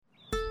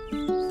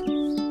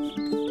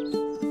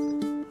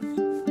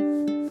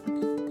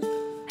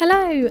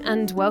Hello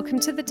and welcome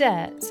to The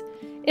Dirt,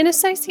 in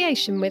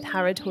association with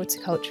Harrod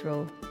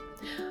Horticultural.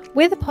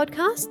 We're the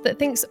podcast that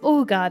thinks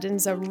all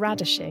gardens are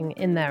radishing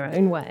in their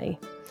own way.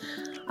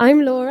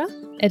 I'm Laura,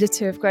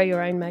 editor of Grow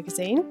Your Own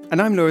magazine.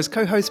 And I'm Laura's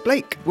co-host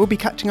Blake. We'll be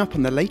catching up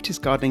on the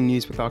latest gardening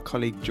news with our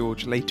colleague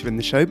George later in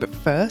the show, but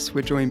first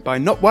we're joined by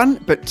not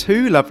one, but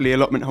two lovely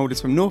allotment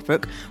holders from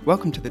Norfolk.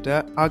 Welcome to The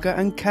Dirt, Aga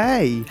and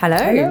Kay.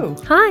 Hello.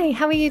 Hi,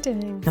 how are you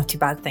doing? Not too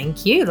bad,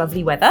 thank you.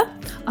 Lovely weather.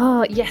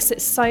 Oh, yes,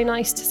 it's so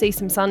nice to see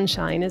some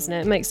sunshine, isn't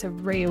it? It makes a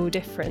real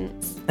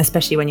difference.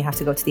 Especially when you have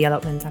to go to the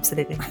allotment,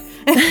 absolutely.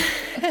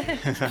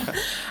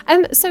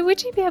 So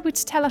would you be able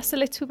to tell us a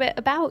little bit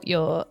about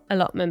your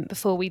allotment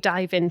before we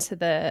dive into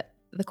the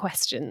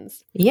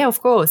questions? Yeah,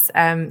 of course.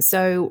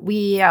 So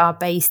we are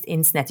based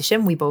in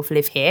Snettisham. We both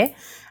live here.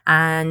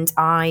 And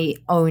I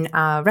own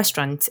a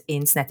restaurant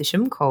in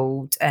Snettisham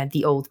called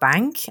The Old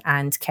Bank,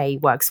 and Kay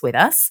works with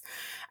us.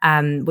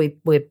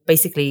 We're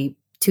basically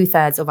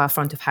 2/3 of our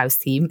front of house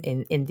team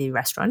in the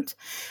restaurant.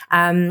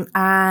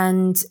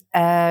 And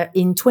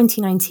in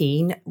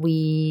 2019,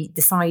 we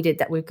decided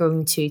that we're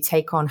going to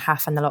take on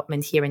half an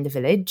allotment here in the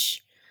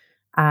village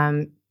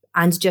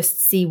and just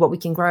see what we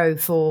can grow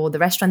for the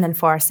restaurant and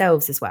for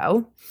ourselves as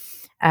well.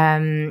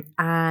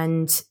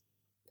 And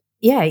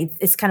yeah,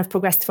 it's kind of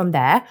progressed from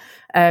there.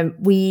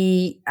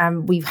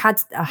 We've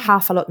had a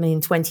half allotment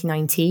in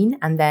 2019,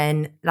 and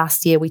then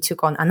last year we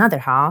took on another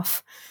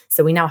half.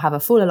 So we now have a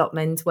full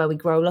allotment where we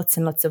grow lots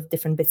and lots of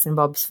different bits and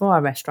bobs for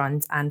our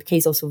restaurant. And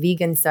Kay's also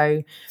vegan,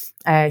 so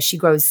she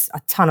grows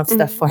a ton of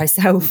stuff for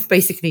herself,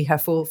 basically her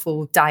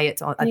full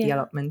diet at the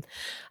allotment.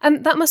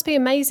 That must be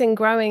amazing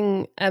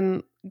growing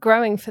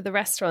for the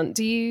restaurant.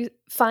 Do you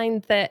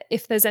find that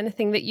if there's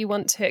anything that you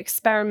want to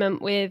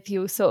experiment with,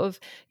 you'll sort of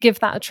give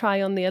that a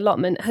try on the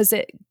allotment? Has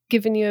it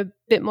given you a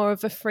bit more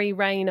of a free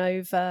rein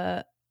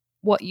over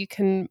what you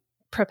can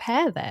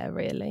prepare there,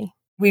 really?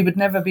 We would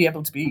never be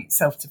able to be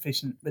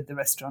self-sufficient with the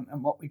restaurant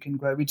and what we can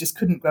grow. We just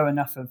couldn't grow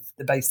enough of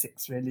the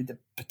basics, really, the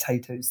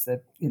potatoes,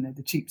 the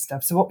cheap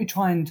stuff. So what we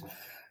try and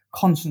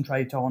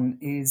concentrate on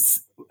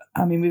is,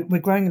 we're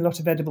growing a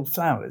lot of edible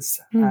flowers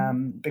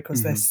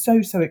because they're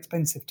so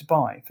expensive to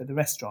buy for the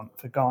restaurant,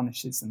 for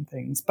garnishes and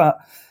things, but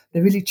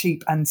they're really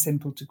cheap and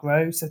simple to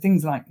grow. So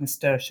things like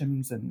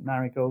nasturtiums and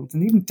marigolds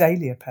and even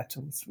dahlia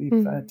petals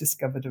we've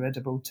discovered are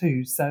edible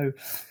too. So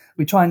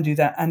we try and do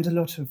that, and a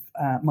lot of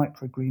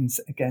microgreens,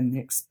 again, the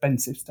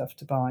expensive stuff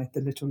to buy, the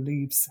little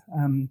leaves.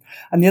 And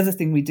the other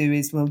thing we do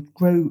is we'll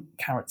grow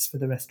carrots for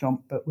the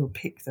restaurant, but we'll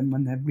pick them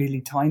when they're really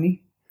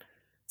tiny.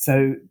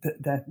 So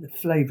the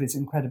flavour is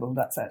incredible.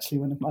 That's actually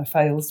one of my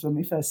fails when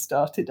we first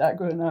started.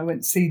 Aga and I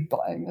went seed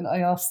buying, and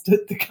I asked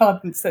at the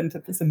garden centre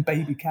for some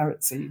baby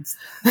carrot seeds.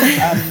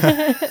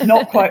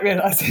 Not quite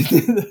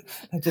realising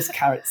they're just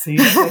carrot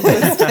seeds.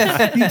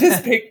 You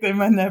just pick them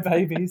when they're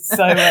babies.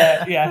 So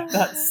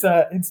that's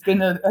it's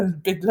been a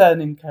big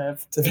learning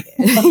curve to be.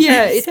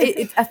 Yeah,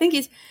 I think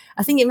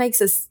it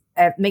makes us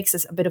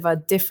a bit of a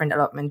different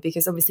allotment,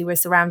 because obviously we're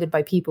surrounded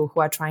by people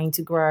who are trying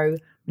to grow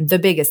the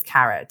biggest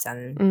carrot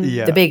and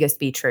the biggest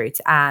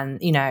beetroot and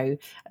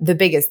the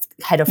biggest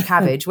head of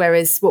cabbage,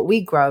 whereas what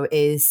we grow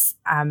is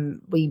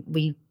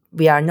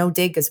we are no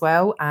dig as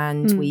well,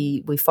 and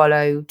we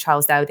follow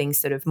Charles Dowding's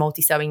sort of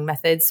multi-sowing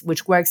methods,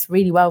 which works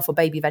really well for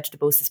baby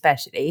vegetables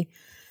especially.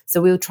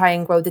 So we'll try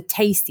and grow the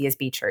tastiest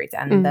beetroot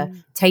and the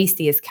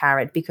tastiest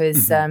carrot,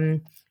 because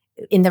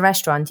in the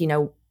restaurant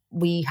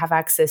we have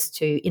access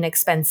to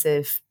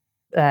inexpensive,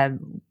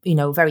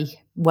 very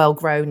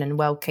well-grown and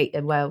well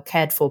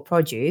cared for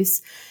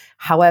produce.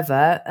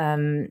 However,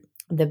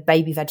 the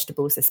baby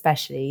vegetables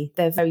especially,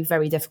 they're very,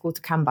 very difficult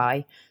to come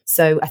by.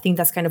 So I think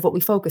that's kind of what we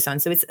focus on.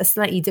 So it's a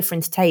slightly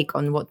different take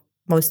on what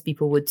most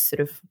people would sort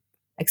of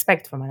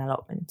expect from an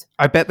allotment.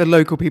 I bet the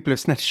local people of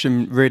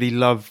Snettisham really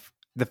love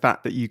the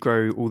fact that you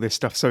grow all this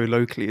stuff so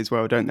locally as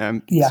well, don't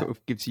they? Yeah, sort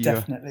of gives you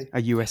definitely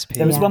a USP.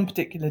 There was one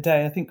particular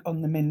day, I think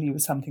on the menu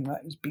was something like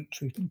it was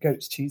beetroot and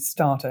goat's cheese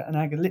starter, and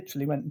Aga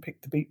literally went and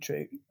picked the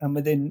beetroot, and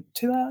within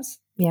 2 hours,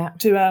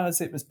 2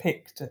 hours it was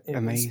picked, it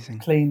amazing,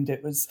 was cleaned,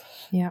 it was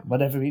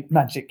whatever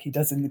magic he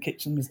does in the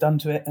kitchen was done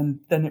to it, and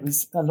then it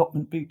was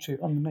allotment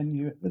beetroot on the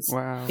menu. It was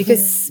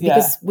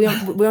because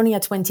we're only a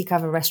 20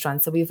 cover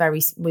restaurant, so we're very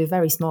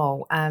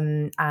small,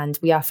 and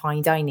we are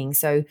fine dining,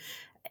 so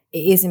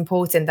it is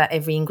important that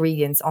every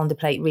ingredient on the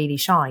plate really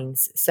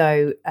shines.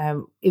 So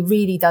it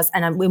really does.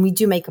 And when we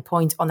do make a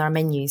point on our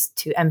menus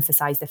to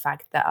emphasize the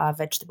fact that our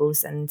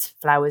vegetables and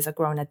flowers are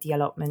grown at the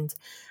allotment,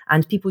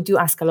 and people do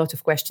ask a lot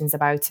of questions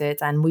about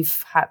it. And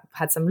we've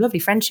had some lovely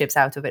friendships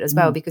out of it as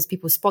well, because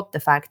people spot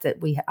the fact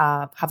that we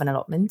have an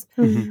allotment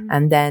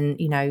and then,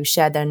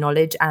 share their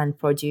knowledge and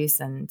produce.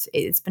 And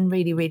it's been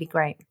really, really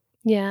great.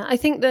 Yeah, I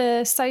think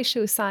the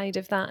social side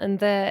of that and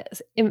the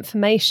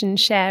information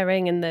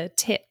sharing and the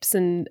tips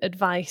and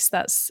advice,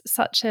 that's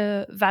such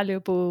a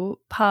valuable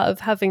part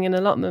of having an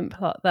allotment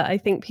plot that I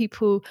think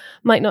people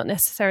might not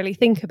necessarily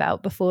think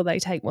about before they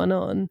take one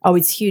on. Oh,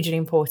 it's hugely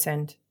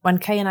important. When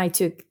Kay and I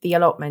took the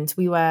allotment,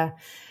 we've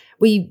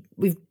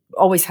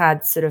always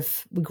had sort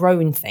of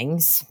growing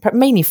things,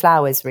 mainly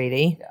flowers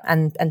really,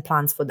 and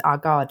plants for our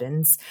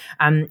gardens,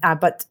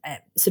 but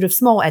sort of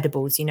small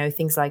edibles,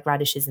 things like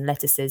radishes and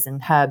lettuces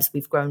and herbs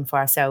we've grown for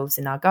ourselves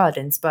in our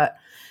gardens. But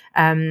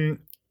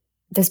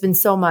there's been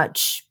so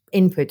much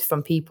input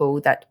from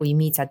people that we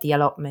meet at the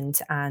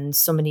allotment, and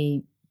so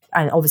many,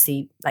 and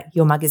obviously like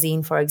your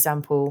magazine, for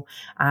example,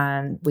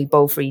 we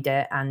both read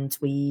it, and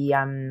we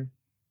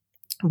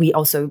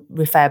also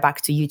refer back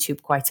to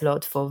YouTube quite a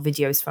lot for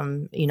videos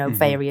from,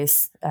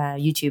 various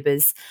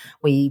YouTubers.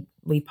 We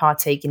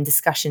partake in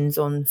discussions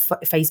on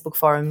Facebook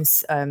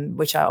forums,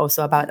 which are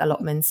also about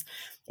allotments.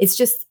 It's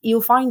just,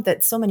 you'll find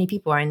that so many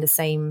people are in the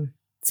same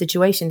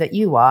situation that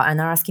you are and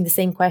are asking the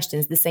same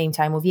questions the same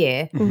time of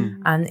year.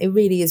 And it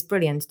really is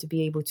brilliant to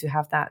be able to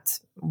have that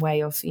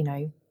way of,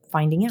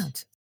 finding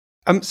out.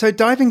 So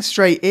diving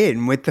straight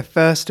in with the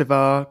first of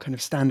our kind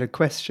of standard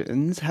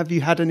questions, have you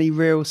had any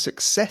real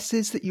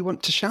successes that you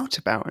want to shout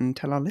about and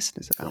tell our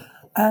listeners about?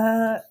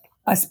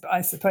 I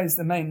suppose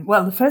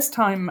the first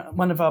time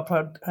one of our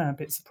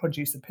bits of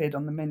produce appeared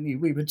on the menu,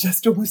 we were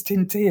just almost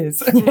in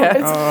tears.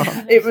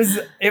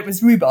 It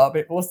was rhubarb.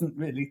 It wasn't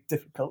really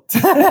difficult to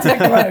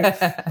grow,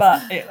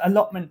 but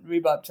allotment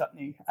rhubarb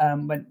chutney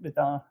went with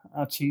our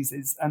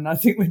cheeses, and I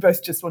think we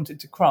both just wanted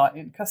to cry.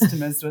 And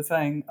customers were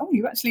saying, "Oh,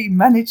 you actually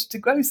managed to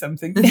grow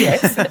something?"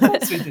 Yes, of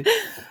course we did.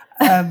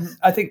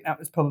 I think that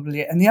was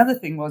probably it. And the other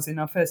thing was, in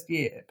our first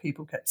year,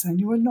 people kept saying,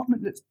 "Your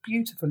allotment looks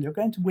beautiful. You're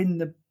going to win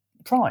the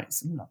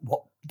prize." I'm like,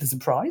 what? There's a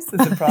prize?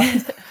 There's a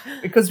prize?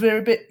 Because we're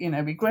a bit,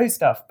 we grow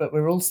stuff, but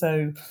we're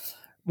also,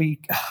 we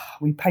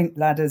paint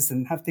ladders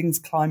and have things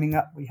climbing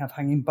up. We have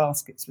hanging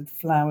baskets with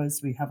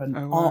flowers. We have an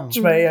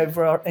archway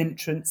over our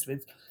entrance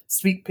with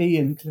sweet pea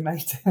and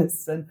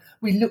clematis, and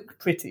we look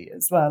pretty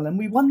as well. And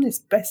we won this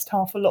best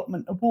half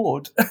allotment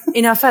award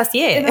in our first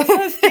year.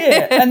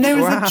 And there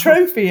was a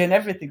trophy and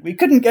everything. We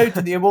couldn't go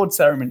to the award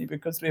ceremony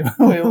because we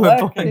were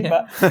working,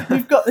 but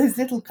we've got this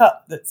little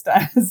cup that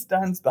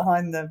stands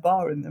behind the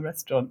bar in the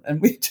restaurant,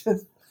 and we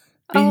just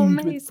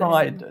beamed with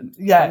pride.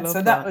 And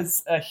so that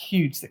was a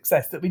huge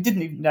success that we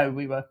didn't even know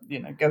we were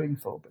going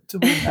for, but to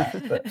win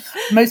that. But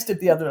most of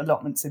the other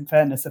allotments, in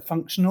fairness, are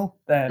functional.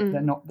 They're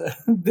not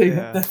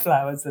the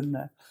flowers and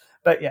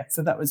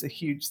so that was a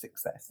huge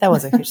success. That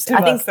was a huge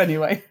success.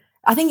 Anyway,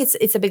 I think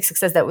it's a big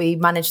success that we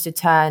managed to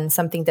turn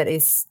something that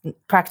is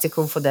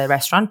practical for the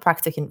restaurant,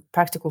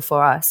 practical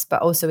for us,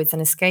 but also it's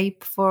an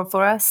escape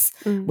for us.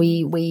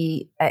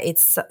 We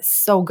it's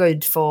so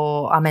good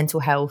for our mental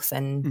health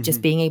and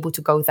just being able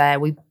to go there.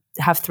 We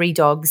have 3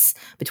 dogs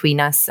between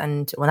us,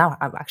 and now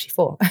I'm actually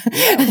 4.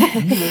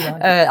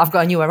 I've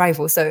got a new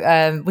arrival,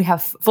 so we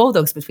have 4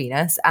 dogs between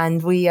us,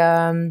 and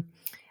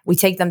we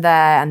take them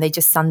there and they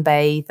just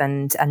sunbathe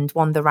and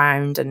wander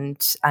around,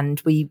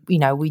 and we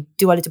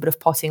do a little bit of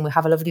potting. We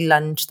have a lovely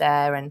lunch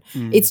there, and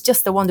it's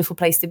just a wonderful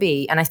place to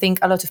be. And I think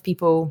a lot of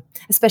people,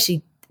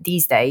 especially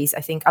these days,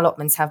 I think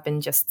allotments have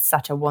been just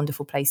such a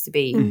wonderful place to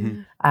be.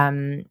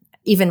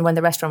 Even when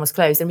the restaurant was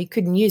closed and we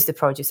couldn't use the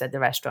produce at the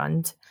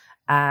restaurant,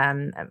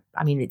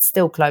 it's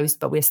still closed,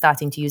 but we're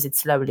starting to use it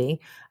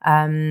slowly.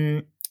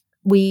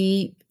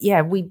 We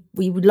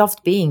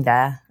loved being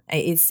there.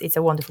 It's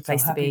a wonderful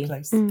place to be. A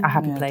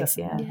happy place,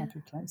 a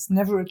happy place.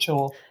 Never a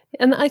chore.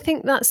 And I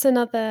think that's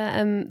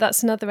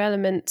another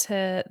element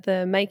to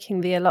the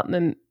making the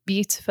allotment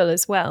beautiful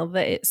as well,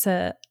 that it's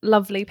a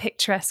lovely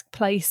picturesque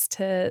place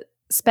to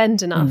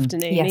spend an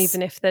afternoon.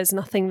 Even if there's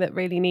nothing that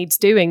really needs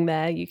doing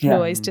there, you can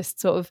always just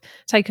sort of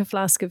take a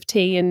flask of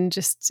tea and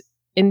just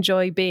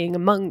enjoy being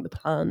among the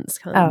plants.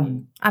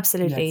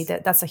 Absolutely.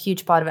 Yes. That's a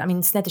huge part of it. I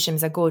mean, Snettisham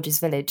is a gorgeous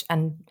village,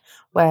 and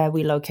where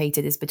we're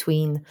located is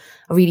between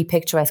a really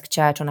picturesque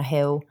church on a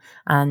hill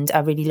and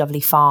a really lovely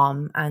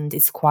farm, and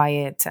it's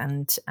quiet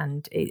and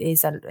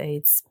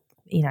it's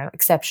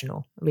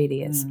exceptional. It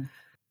really is.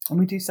 And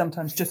we do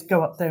sometimes just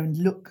go up there and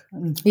look.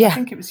 And I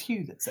think it was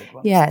Hugh that said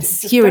once.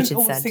 Yes, just Hugh don't Richard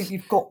always said. think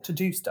you've got to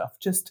do stuff.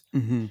 Just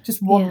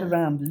wander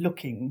around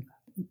looking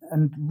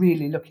and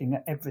really looking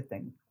at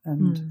everything.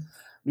 And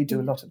we do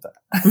a lot of that.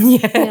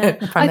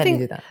 I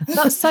think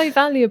that's so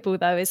valuable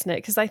though, isn't it?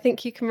 Because I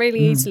think you can really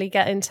easily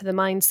get into the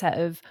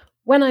mindset of,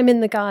 when I'm in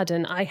the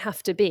garden, I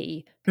have to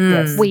be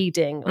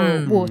weeding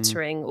or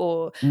watering,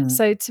 or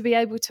so to be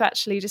able to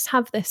actually just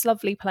have this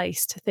lovely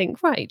place to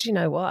think, right, do you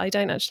know what? I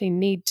don't actually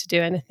need to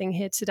do anything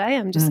here today.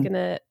 I'm just going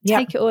to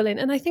take it all in.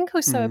 And I think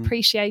also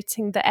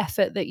appreciating the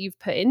effort that you've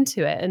put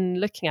into it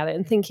and looking at it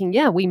and thinking,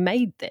 we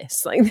made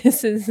this. Like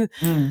this is,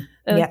 and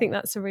I think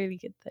that's a really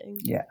good thing.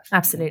 Yeah,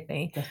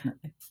 absolutely.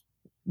 Definitely.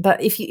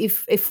 But if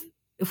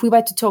we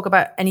were to talk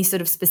about any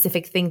sort of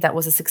specific thing that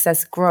was a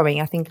success growing,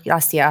 I think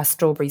last year our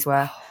strawberries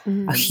were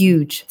a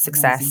huge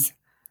success.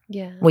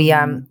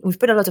 Amazing. We've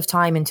put a lot of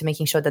time into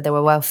making sure that they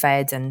were well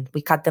fed, and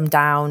we cut them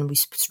down, we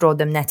strawed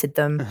them, netted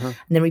them, and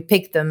then we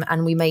picked them,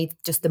 and we made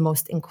just the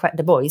most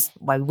the boys,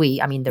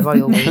 the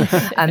royal we,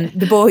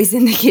 the boys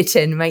in the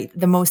kitchen made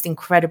the most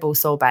incredible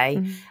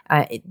sorbet.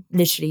 It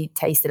literally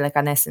tasted like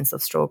an essence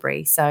of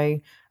strawberry.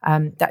 So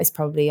that is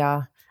probably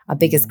our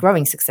biggest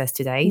growing success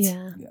to date.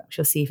 Yeah. We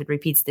shall see if it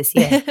repeats this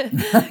year.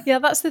 Yeah,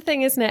 that's the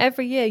thing, isn't it?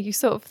 Every year you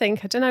sort of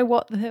think, I don't know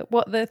what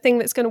the thing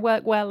that's going to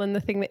work well and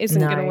the thing that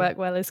isn't going to work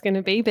well is going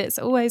to be, but it's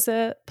always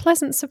a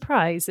pleasant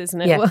surprise,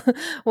 isn't it? Yeah.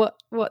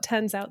 What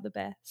turns out the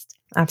best.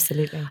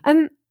 Absolutely.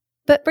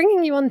 But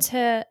bringing you on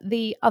to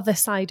the other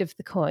side of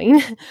the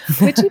coin,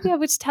 would you be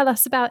able to tell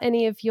us about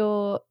any of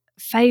your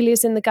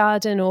failures in the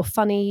garden or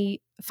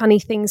funny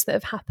things that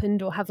have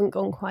happened or haven't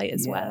gone quite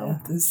as well?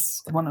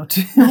 There's one or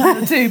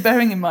two.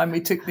 Bearing in mind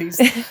we took this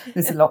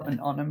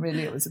allotment on, and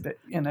really it was a bit,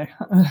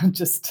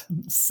 just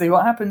see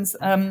what happens.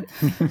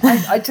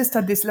 I just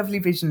had this lovely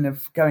vision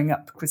of going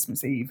up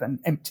Christmas Eve and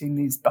emptying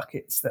these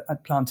buckets that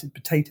I'd planted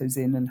potatoes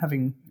in and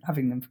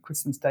having them for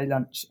Christmas Day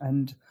lunch.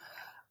 And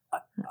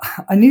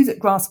I knew that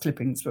grass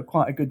clippings were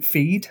quite a good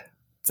feed.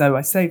 So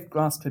I saved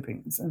grass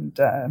clippings and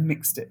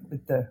mixed it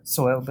with the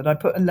soil, but I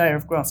put a layer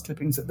of grass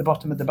clippings at the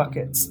bottom of the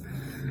buckets.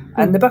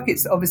 And the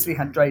buckets obviously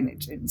had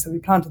drainage in, so we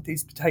planted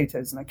these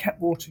potatoes and I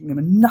kept watering them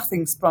and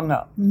nothing sprung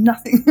up.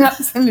 Nothing,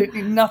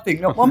 absolutely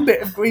nothing, not one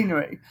bit of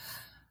greenery.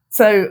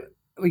 So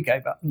we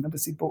gave up and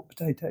obviously bought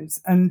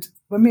potatoes. And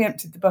when we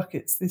emptied the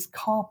buckets, this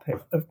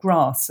carpet of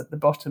grass at the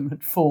bottom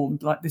had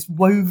formed like this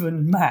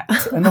woven mat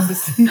and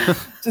obviously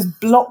just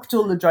blocked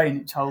all the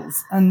drainage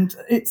holes. And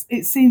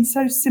it seems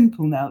so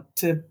simple now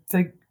to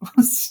think what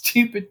a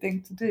stupid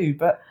thing to do,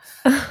 but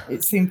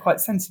it seemed quite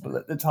sensible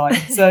at the time.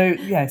 So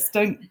yes,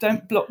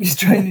 don't block your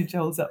drainage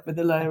holes up with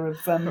a layer of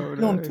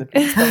lawn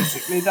clippings.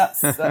 Basically,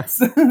 that's.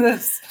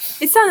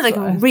 It sounded like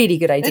a really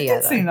good idea.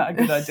 It did seem like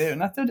a good idea,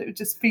 and I thought it would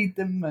just feed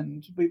them,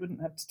 and we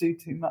wouldn't have to do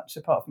too much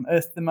apart from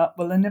earth them up.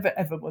 Well, there never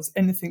ever was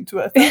anything to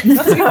earth up.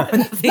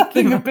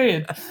 Nothing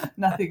appeared.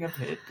 Nothing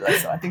appeared.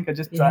 So I think I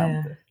just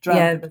drowned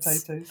the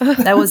potatoes.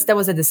 That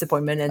was a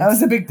disappointment. And that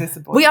was a big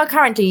disappointment. We are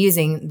currently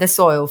using the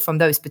soil from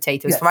those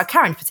potatoes for our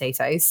current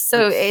potatoes,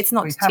 so it's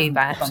not too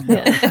bad.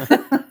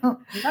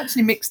 We've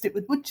actually mixed it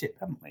with wood chip,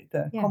 haven't we?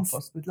 The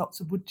compost with lots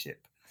of wood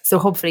chip. So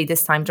hopefully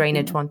this time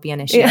drainage won't be an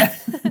issue. Yeah.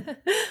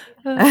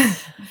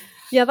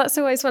 Yeah, that's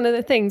always one of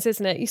the things,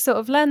 isn't it? You sort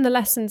of learn the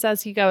lessons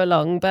as you go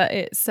along, but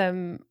it's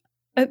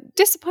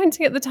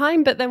disappointing at the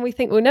time, but then we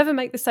think we'll never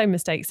make the same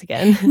mistakes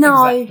again.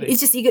 No, Exactly. it's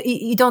just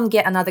you don't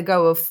get another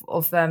go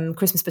of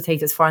Christmas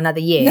potatoes for another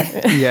year.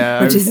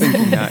 Yeah, which is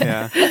thinking that,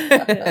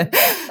 yeah.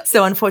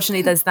 So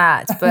unfortunately there's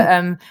that. But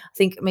I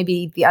think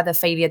maybe the other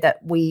failure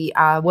that we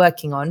are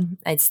working on,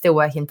 it's still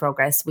work in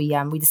progress. We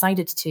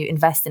decided to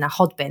invest in a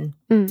hot bin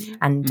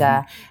and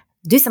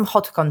do some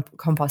hot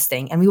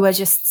composting, and we were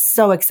just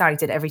so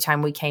excited every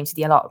time we came to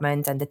the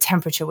allotment, and the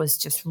temperature was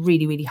just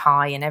really, really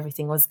high and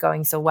everything was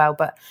going so well,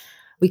 but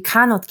we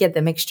cannot get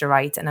the mixture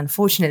right, and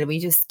unfortunately we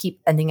just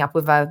keep ending up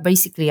with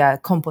basically a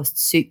compost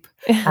soup,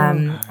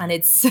 and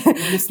it's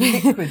this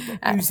liquid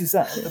that oozes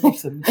out at the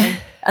bottom.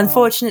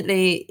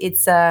 Unfortunately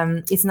it's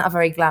not a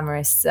very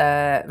glamorous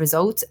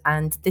result,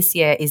 and this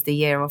year is the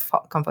year of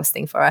hot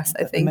composting for us.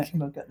 I think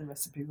we'll get the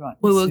recipe right.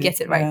 We will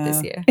get it right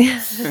this year.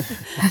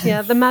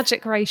 Yeah, the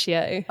magic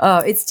ratio. Oh,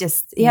 it's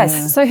just yes.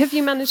 Yeah. So have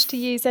you managed to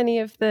use any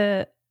of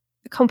the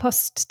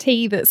compost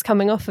tea that's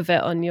coming off of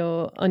it on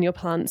your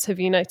plants? Have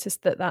you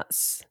noticed that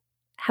that's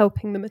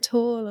helping them at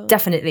all? Or?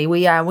 Definitely,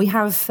 we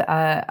have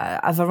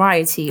a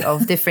variety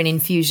of different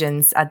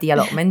infusions at the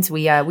allotment.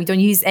 We don't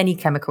use any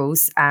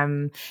chemicals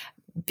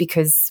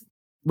because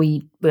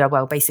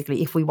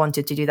basically if we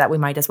wanted to do that, we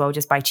might as well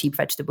just buy cheap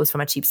vegetables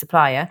from a cheap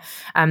supplier.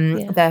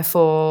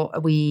 Therefore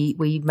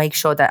we make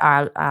sure that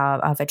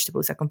our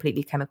vegetables are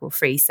completely chemical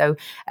free. So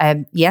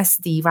yes,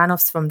 the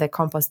runoffs from the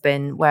compost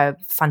bin were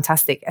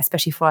fantastic,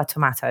 especially for our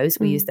tomatoes.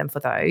 We use them for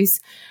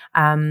those.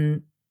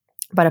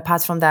 But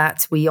apart from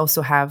that, we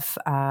also have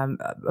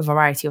a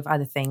variety of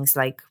other things,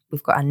 like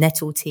we've got a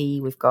nettle tea,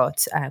 we've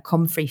got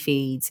comfrey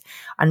feeds,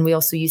 and we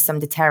also use some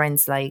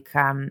deterrents like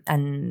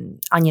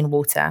an onion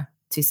water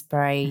to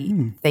spray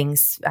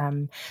things.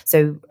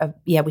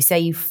 We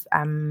save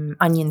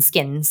onion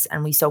skins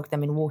and we soak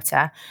them in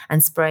water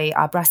and spray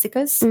our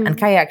brassicas. And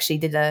Kay actually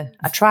did a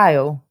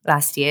trial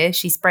last year.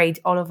 She sprayed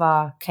all of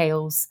our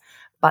kales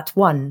but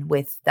one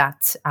with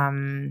that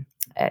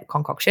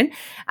concoction,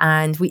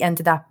 and we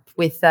ended up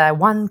with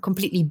one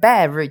completely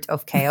bare root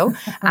of kale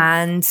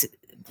and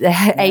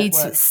 8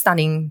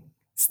 stunning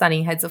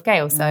heads of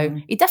kale. So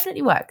it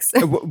definitely works.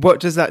 What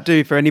does that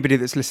do for anybody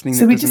that's listening?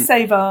 So we just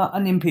save our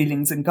onion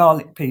peelings and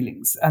garlic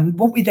peelings. And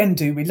what we then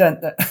do, we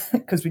learnt that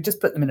because we just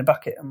put them in a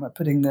bucket and we're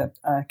putting the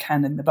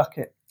can in the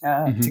bucket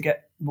to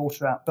get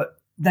water out. But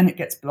then it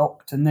gets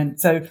blocked. And then,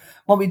 so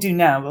what we do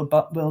now,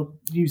 we'll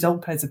use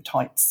old pairs of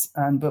tights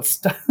and we'll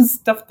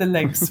stuff the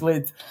legs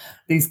with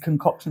these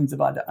concoctions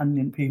of either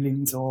onion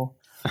peelings or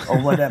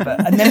or whatever.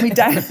 And then we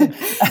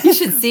You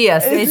should see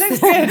us. It looks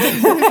good.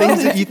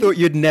 Things that you thought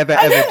you'd never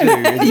ever do.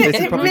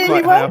 This is probably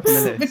really quite high up on the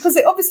works list. because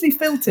it obviously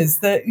filters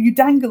that you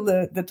dangle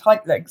the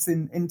tight legs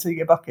into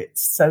your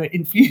buckets so it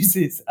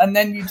infuses, and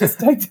then you just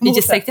take them.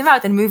 Take them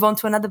out and move on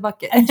to another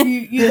bucket. And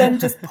you then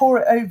just pour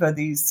it over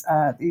these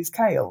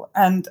kale,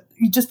 and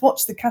you just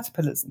watch the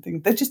caterpillars and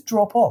things. They just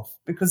drop off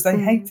because they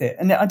hate it,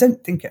 and I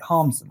don't think it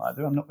harms them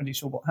either. I'm not really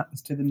sure what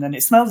happens to them. Then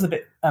it smells a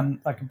bit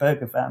like a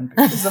burger van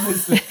because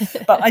obviously.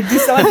 But I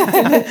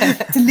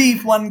decided to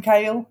leave one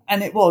kale,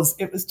 and it was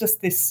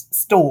just this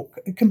stalk,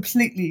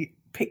 completely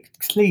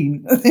picked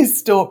clean, this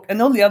stalk,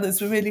 and all the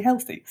others were really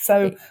healthy.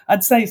 So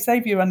I'd say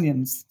save your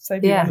onions,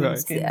 onion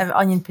skins.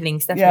 Onion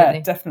peelings, definitely.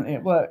 Yeah, definitely,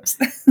 it works.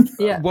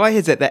 Yeah. Why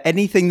is it that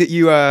anything that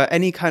you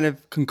any kind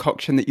of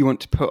concoction that you want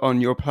to put on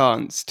your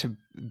plants to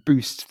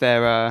boost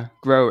their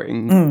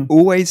growing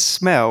always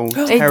smell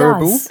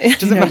terrible? It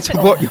doesn't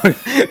matter what you're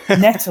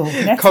nettle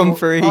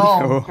comfrey.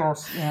 Oh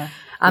gosh, yeah.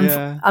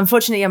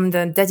 Unfortunately, I'm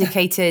the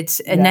dedicated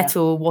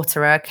nettle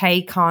waterer.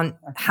 Kay can't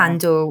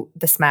handle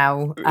the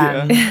smell.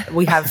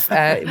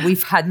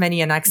 We've had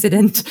many an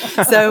accident,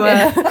 so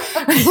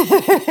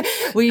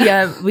we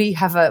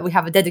have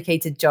a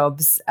dedicated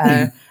jobs.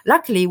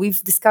 Luckily,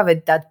 we've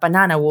discovered that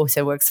banana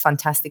water works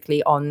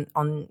fantastically on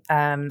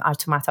our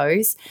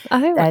tomatoes.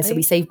 So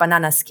we save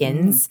banana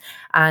skins,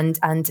 and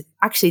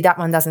actually that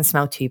one doesn't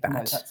smell too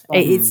bad. No,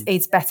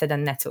 it's better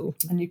than nettle,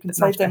 and you can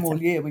save them all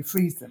year. We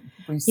freeze them.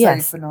 We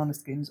save banana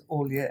skins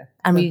all year,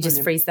 and we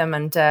just freeze them.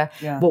 And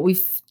what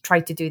we've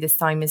tried to do this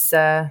time is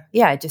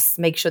just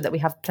make sure that we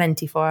have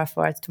plenty for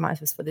our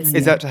tomatoes for this year.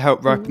 Is that to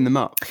help ripen them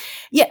up?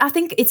 Yeah, I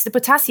think it's the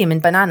potassium in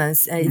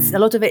bananas. A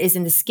lot of it is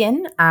in the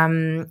skin,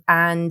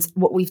 and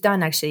what we've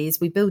done actually is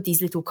we build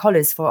these little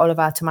collars for all of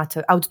our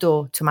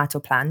outdoor tomato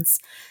plants.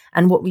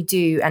 And what we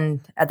do,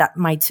 and that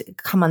might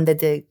come under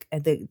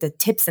the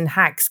tips and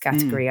hacks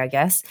category, I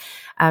guess.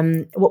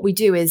 What we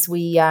do is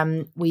we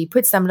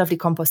put some lovely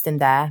compost in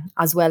there,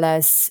 as well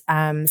as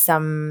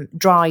some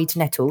dried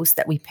nettles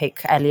that we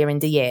pick earlier in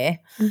the year,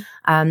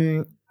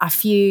 a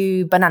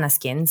few banana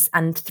skins,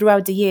 and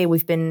throughout the year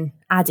we've been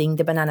adding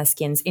the banana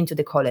skins into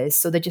the collars,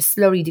 so they just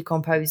slowly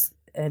decompose.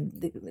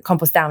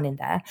 Compost down in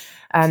there,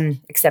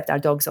 except our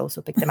dogs also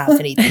pick them out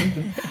and eat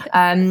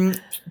them.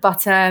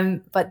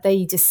 But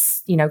they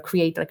just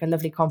create like a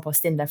lovely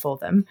compost in there for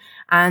them.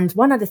 And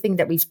one other thing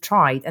that we've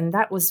tried, and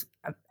that was,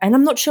 and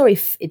I'm not sure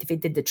if it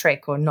did the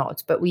trick or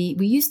not, but we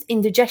used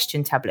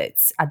indigestion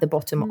tablets at the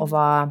bottom of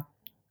our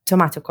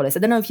tomato collars. I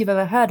don't know if you've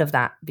ever heard of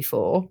that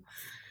before.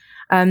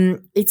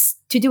 It's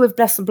to do with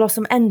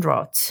blossom end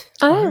rot.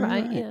 Oh,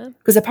 right, yeah.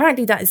 Because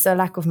apparently that is a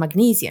lack of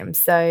magnesium.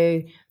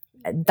 So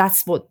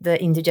that's what the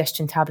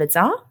indigestion tablets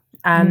are.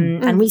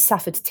 And we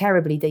suffered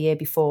terribly the year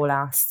before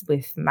last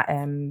with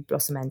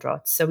blossom end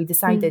rot. So we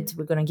decided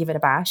we're going to give it a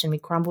bash, and we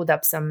crumbled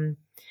up some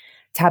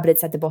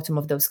tablets at the bottom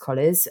of those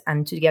collars,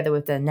 and together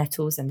with the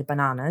nettles and the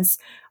bananas,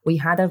 we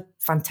had a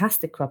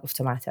fantastic crop of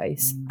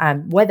tomatoes.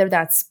 Whether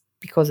that's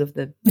because of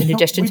the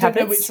indigestion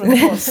tablets. Don't know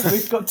which one it was, so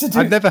we've got to do.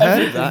 I've never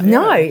heard of that.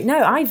 No,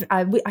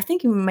 I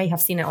think you may have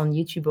seen it on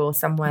YouTube or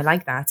somewhere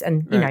like that,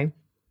 and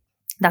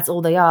that's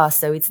all they are.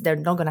 So they're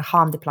not going to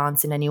harm the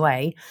plants in any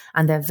way,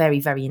 and they're very,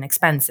 very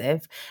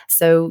inexpensive.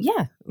 So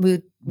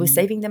we're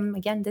saving them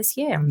again this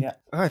year. Yeah.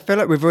 Oh, I feel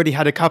like we've already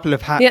had a couple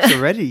of hacks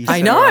already.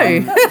 I know.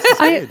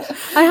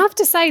 I have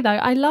to say though,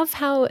 I love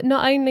how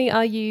not only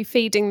are you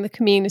feeding the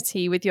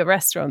community with your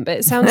restaurant, but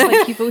it sounds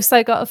like you've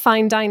also got a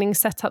fine dining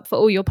set up for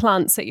all your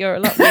plants at your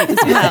allotment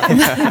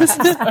as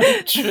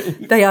well.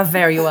 True. They are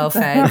very well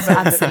fed.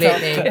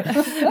 Absolutely.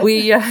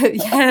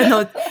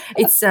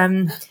 It's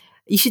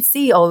you should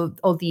see all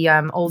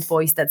the old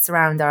boys that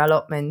surround our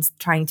allotment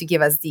trying to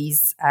give us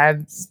these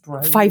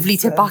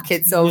 5-litre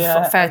buckets of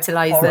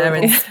fertilizer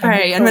and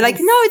spray, and we're like,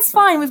 no, it's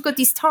fine. We've got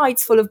these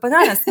tides full of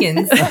banana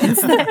skins.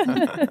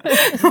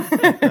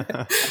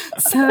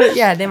 So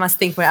they must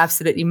think we're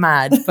absolutely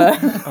mad, but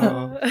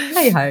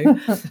hey ho.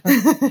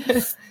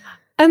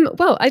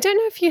 Well, I don't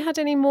know if you had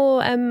any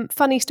more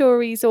funny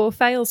stories or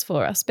fails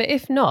for us, but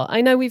if not,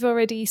 I know we've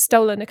already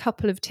stolen a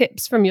couple of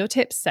tips from your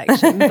tips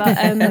section,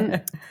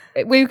 but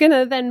we're going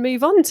to then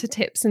move on to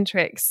tips and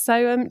tricks.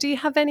 So do you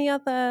have any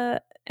other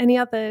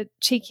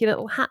cheeky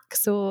little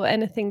hacks or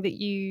anything that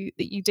you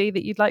do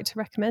that you'd like to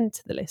recommend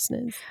to the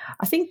listeners?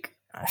 I think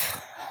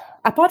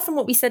apart from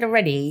what we said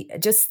already,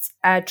 just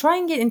try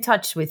and get in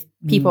touch with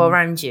people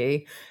around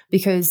you,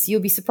 because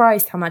you'll be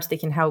surprised how much they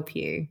can help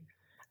you.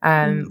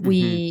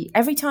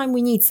 Every time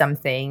we need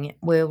something,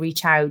 we'll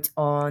reach out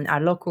on our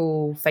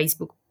local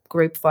Facebook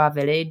group for our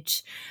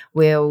village.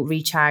 We'll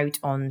reach out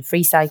on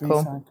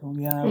FreeCycle,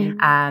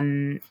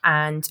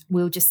 and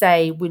we'll just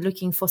say we're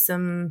looking for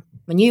some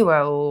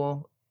manure,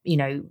 or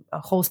a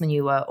horse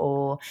manure,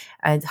 or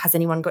has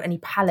anyone got any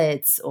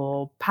pallets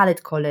or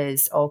pallet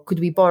collars, or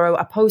could we borrow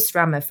a post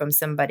rammer from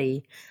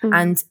somebody?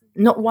 And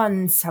not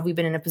once have we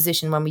been in a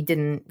position when we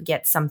didn't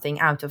get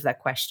something out of that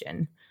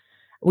question.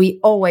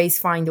 We always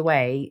find a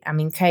way. I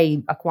mean,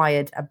 Kay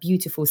acquired a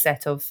beautiful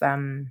set of what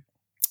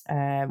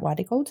are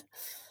they called?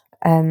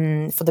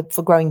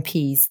 for growing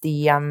peas.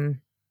 The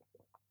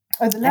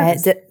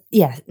lettuce.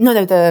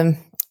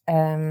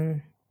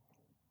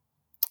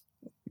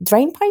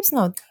 Drain pipes.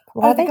 No,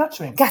 what are they?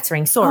 Guttering.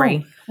 Guttering.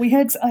 Sorry.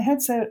 I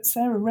had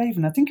Sarah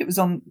Raven. I think it was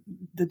on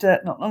the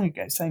Dirt not long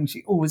ago, saying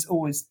she always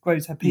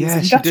grows her peas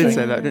in she guttering. did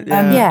say that.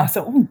 I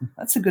thought,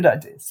 that's a good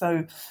idea.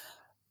 So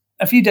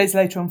a few days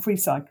later on Free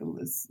Cycle,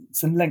 there's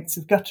some lengths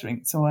of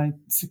guttering, so I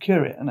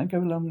secure it and I go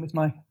along with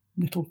my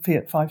little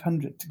Fiat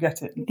 500 to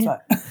get it. And it's like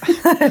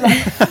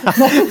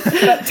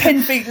about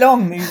 10 feet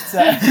long, these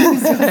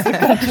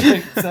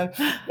guttering. So,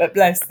 but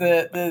bless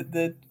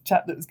the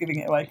chap that was giving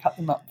it away cut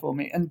them up for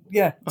me. And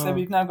so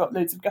we've now got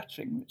loads of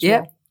guttering. Which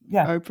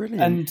Oh,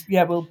 brilliant. And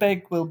we'll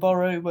beg, we'll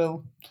borrow,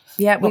 we'll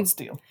not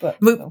steal. But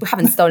we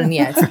haven't stolen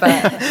yet,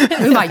 but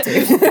we might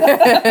do.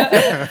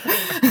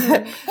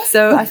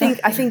 So I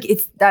think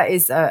that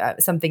is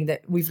something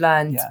that we've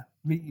learned. Yeah.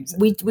 Reuse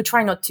it. We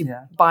try not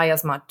to buy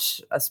as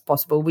much as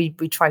possible. We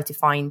try to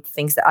find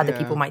things that other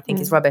people might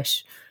think is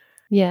rubbish.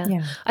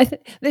 Yeah. I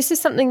think this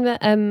is something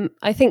that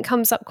I think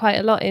comes up quite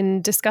a lot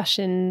in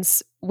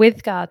discussions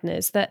with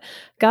gardeners, that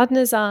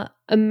gardeners are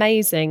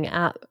amazing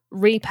at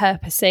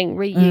repurposing,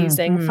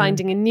 reusing,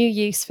 finding a new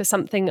use for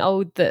something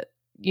old that,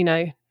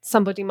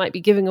 somebody might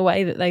be giving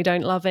away that they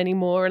don't love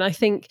anymore. And I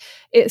think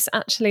it's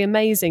actually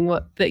amazing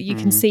that you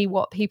can see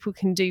what people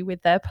can do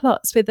with their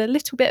plots with a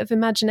little bit of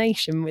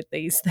imagination with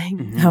these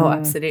things. Oh,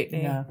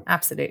 absolutely. Yeah.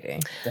 Absolutely.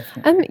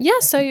 Definitely.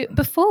 So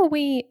before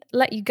we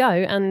let you go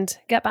and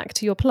get back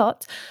to your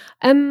plot,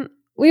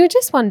 we were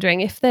just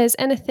wondering if there's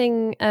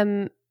anything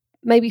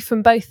maybe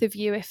from both of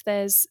you, if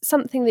there's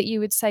something that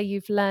you would say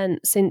you've learned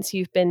since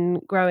you've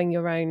been growing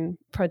your own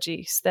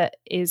produce that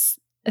is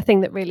a thing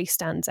that really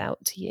stands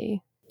out to you.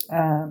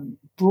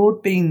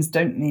 Broad beans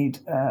don't need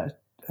a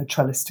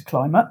trellis to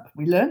climb up.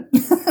 We learned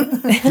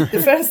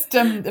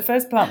the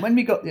first plant when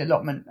we got the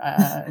allotment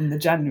in the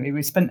January.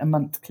 We spent a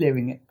month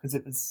clearing it because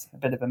it was a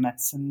bit of a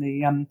mess. And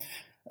the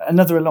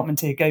another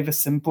allotmenteer gave us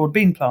some broad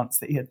bean plants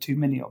that he had too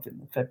many of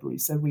in February.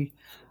 So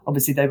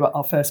they were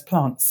our first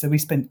plants. So we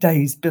spent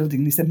days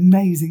building this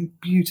amazing,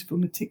 beautiful,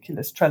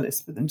 meticulous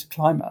trellis for them to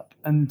climb up,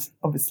 and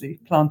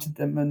obviously planted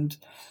them. And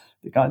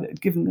the guy that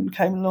had given them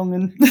came along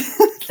and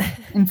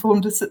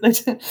informed us that they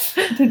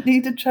didn't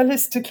need a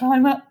trellis to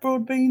climb up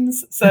broad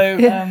beans. So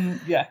we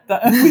learned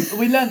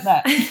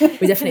that.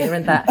 We definitely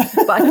learned that.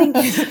 But I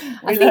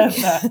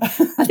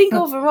think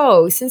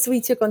overall, since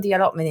we took on the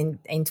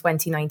allotment in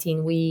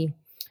 2019, we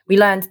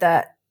learned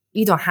that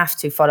you don't have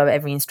to follow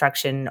every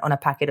instruction on a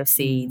packet of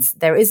seeds.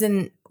 There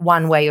isn't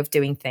one way of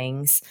doing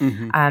things.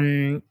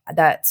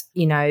 That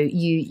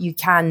you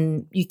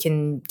can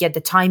get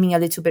the timing a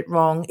little bit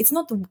wrong. It's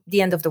not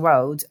the end of the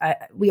world.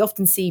 We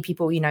often see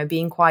people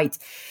being quite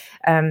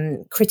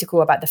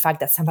critical about the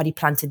fact that somebody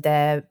planted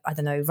their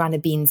runner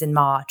beans in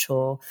March,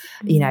 or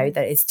that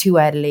it's too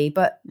early.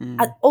 But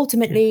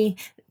ultimately,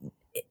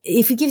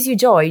 if it gives you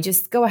joy,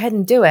 just go ahead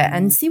and do it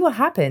and see what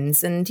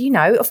happens. And,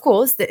 of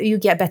course, that you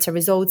get better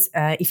results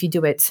if you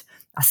do it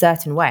a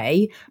certain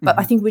way. But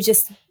I think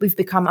we've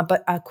become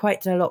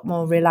quite a lot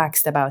more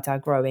relaxed about our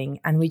growing,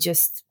 and we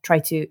just try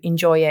to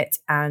enjoy it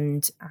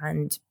and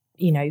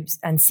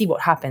see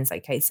what happens,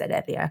 like Kate said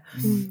earlier,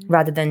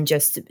 rather than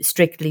just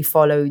strictly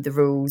follow the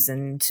rules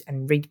and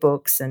read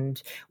books.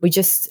 And we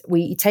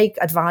take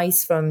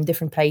advice from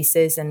different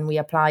places and we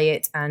apply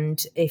it.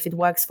 And if it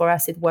works for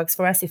us, it works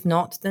for us. If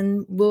not,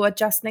 then we'll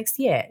adjust next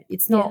year.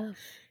 It's not,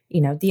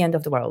 the end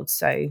of the world.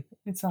 So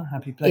it's our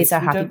happy place. It's our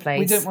happy place.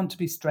 We don't want to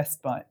be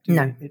stressed by it.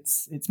 No,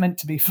 it's meant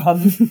to be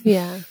fun.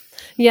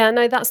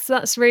 No,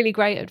 that's really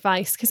great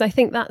advice, because I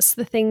think that's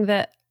the thing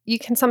that you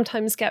can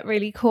sometimes get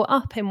really caught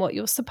up in what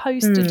you're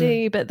supposed to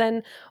do, but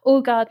then all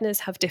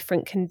gardeners have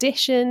different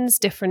conditions,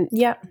 different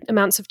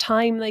amounts of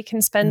time they can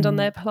spend on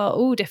their plot,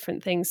 all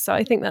different things. So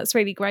I think that's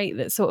really great,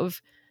 that sort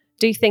of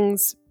do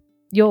things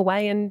your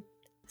way and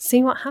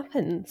see what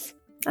happens.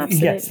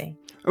 Absolutely.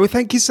 Well,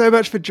 thank you so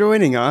much for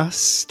joining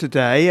us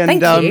today.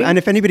 And Thank you. And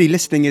if anybody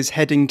listening is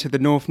heading to the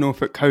North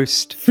Norfolk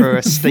coast for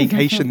a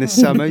staycation this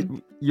summer,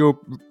 you're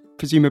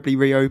presumably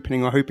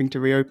reopening or hoping to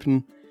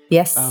reopen.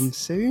 Yes.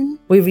 Soon?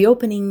 We're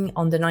reopening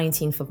on the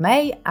 19th of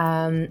May.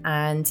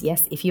 And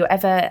yes, if you're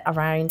ever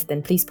around,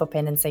 then please pop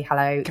in and say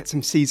hello. Get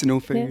some seasonal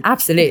food. Yeah.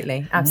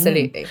 Absolutely.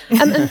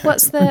 And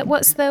what's the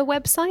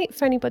website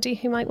for anybody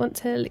who might want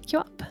to look you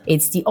up?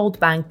 It's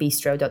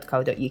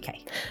theoldbankbistro.co.uk.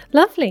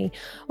 Lovely.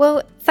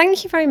 Well,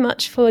 thank you very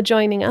much for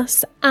joining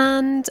us.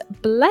 And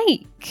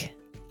Blake,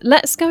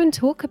 let's go and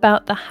talk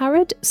about the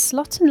Harrod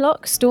Slot and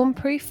Lock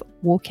Stormproof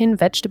Walk-in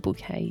Vegetable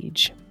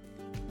Cage.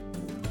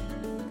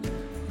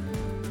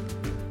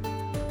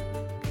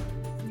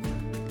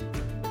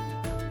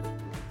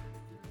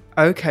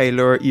 Okay,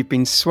 Laura, you've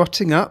been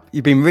swatting up.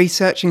 You've been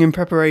researching in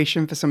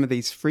preparation for some of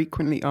these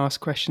frequently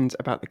asked questions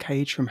about the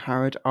cage from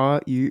Harrod.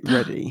 Are you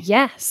ready?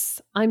 Yes,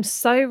 I'm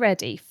so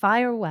ready.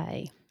 Fire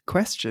away.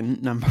 question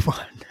number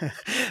 1.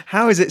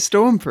 How is it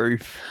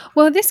stormproof?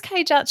 Well, this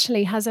cage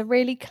actually has a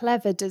really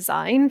clever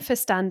design for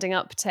standing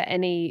up to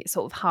any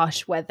sort of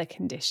harsh weather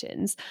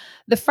conditions.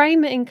 The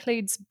frame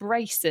includes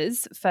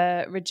braces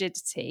for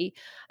rigidity,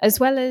 as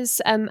well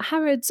as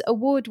Harrods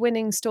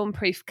award-winning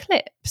stormproof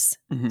clips.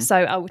 Mm-hmm. So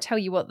I will tell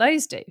you what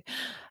those do.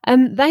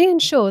 They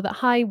ensure that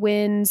high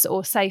winds,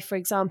 or say, for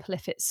example,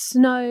 if it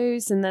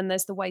snows and then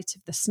there's the weight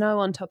of the snow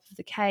on top of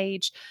the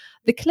cage,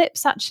 the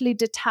clips actually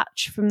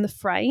detach from the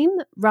frame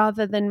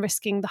rather than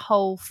risking the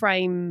whole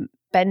frame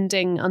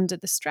bending under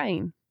the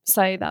strain.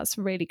 So that's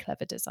a really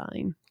clever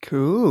design.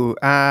 Cool.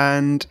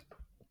 And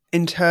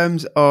in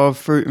terms of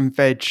fruit and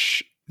veg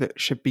that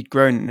should be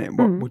grown in it,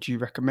 what would you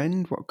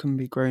recommend? What can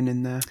be grown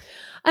in there?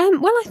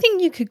 Well, I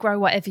think you could grow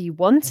whatever you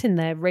want in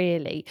there,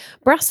 really.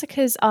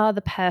 Brassicas are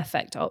the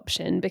perfect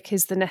option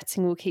because the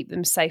netting will keep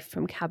them safe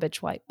from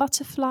cabbage white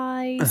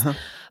butterflies.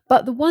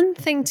 But the one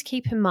thing to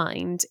keep in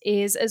mind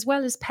is, as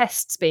well as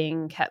pests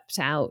being kept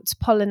out,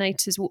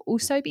 pollinators will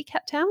also be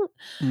kept out.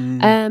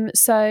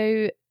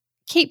 So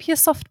keep your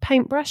soft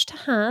paintbrush to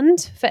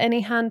hand for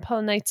any hand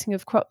pollinating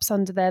of crops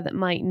under there that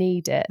might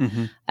need it.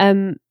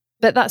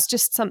 But that's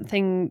just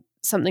something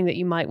that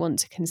you might want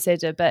to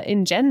consider. But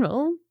in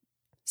general,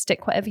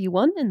 stick whatever you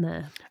want in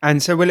there.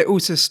 And so will it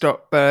also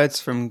stop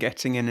birds from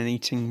getting in and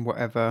eating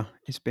whatever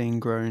is being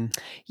grown?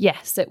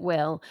 Yes, it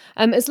will.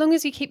 As long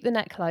as you keep the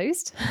net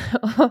closed.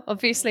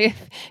 Obviously,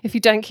 if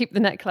you don't keep the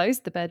net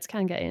closed, the birds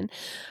can get in.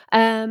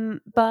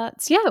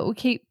 But yeah, it will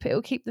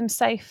keep them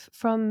safe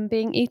from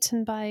being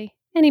eaten by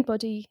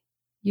anybody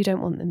you don't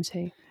want them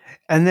to.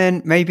 And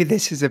then maybe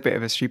this is a bit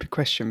of a stupid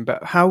question,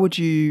 but how would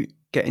you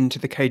get into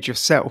the cage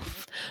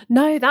yourself?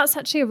 No, that's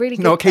actually a really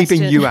good Not question.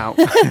 Keeping you out.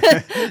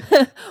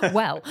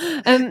 Well,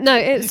 no,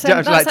 it's...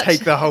 Don't have to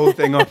take the whole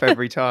thing off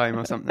every time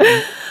or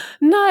something.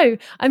 No,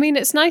 I mean,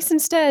 it's nice and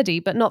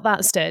sturdy, but not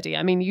that sturdy.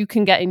 I mean, you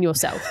can get in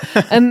yourself.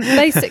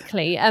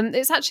 Basically,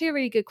 it's actually a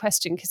really good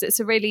question because it's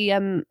a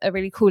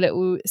really cool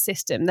little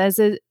system. There's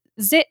a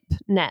zip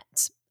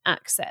net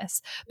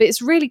access, but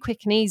it's really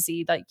quick and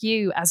easy. Like,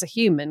 you as a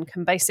human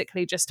can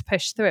basically just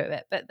push through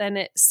it, but then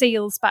it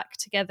seals back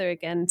together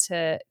again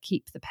to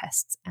keep the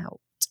pests out.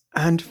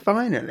 And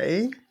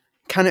finally,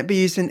 can it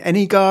be used in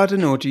any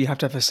garden, or do you have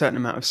to have a certain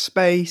amount of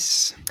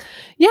space?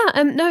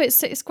 Yeah, no,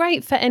 it's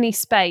great for any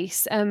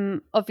space.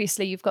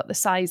 Obviously, you've got the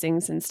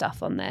sizings and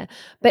stuff on there,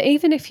 but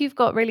even if you've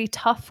got really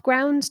tough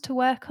ground to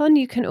work on,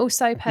 you can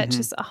also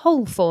purchase a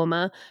hole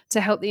former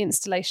to help the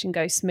installation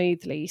go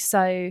smoothly.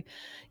 So,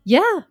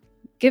 yeah.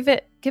 Give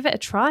it a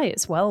try.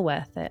 It's well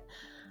worth it.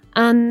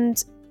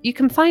 And you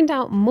can find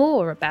out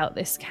more about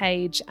this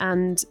cage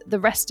and the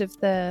rest of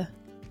the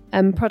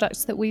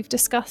products that we've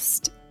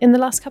discussed in the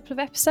last couple of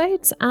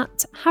episodes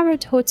at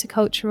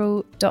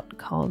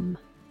harrodhorticultural.com.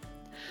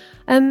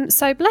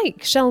 So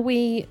Blake, shall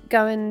we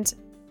go and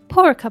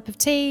pour a cup of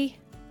tea,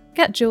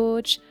 get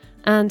George,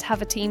 and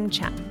have a team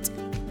chat?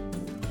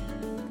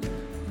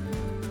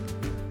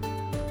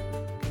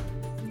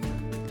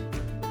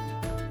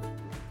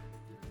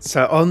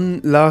 So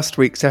on last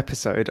week's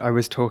episode, I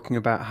was talking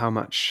about how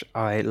much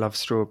I love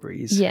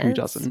strawberries. Yes. Who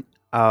doesn't?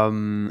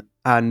 And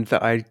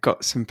that I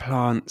got some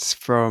plants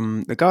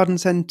from the garden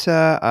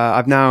centre.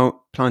 I've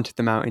now planted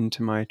them out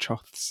into my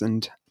troughs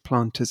and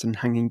planters and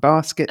hanging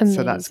baskets. Amazing.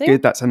 So that's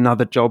good. That's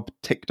another job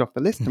ticked off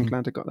the list. I'm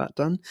glad I got that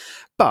done.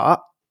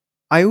 But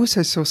I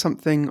also saw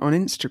something on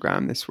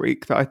Instagram this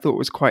week that I thought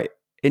was quite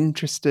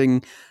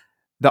interesting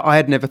that I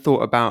had never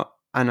thought about.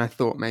 And I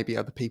thought maybe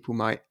other people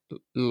might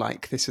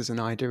like this as an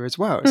idea as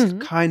well. It's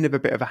kind of a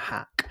bit of a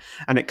hack.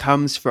 And it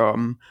comes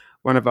from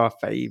one of our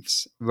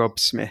faves, Rob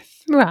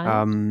Smith,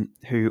 right.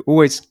 Who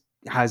always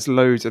has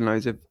loads and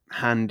loads of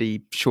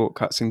handy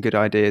shortcuts and good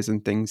ideas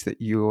and things that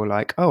you're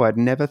like, oh, I'd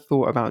never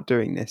thought about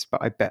doing this,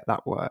 but I bet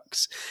that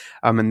works.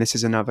 And this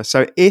is another.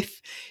 So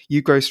if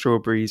you grow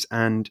strawberries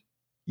and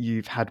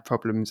you've had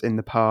problems in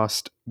the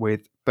past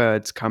with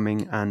birds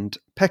coming and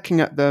pecking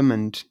at them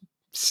and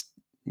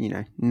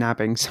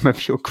nabbing some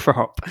of your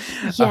crop.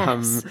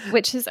 Yes,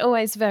 which is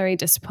always very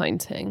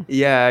disappointing.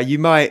 Yeah, you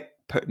might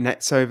put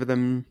nets over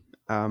them,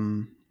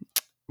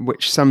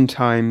 which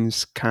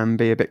sometimes can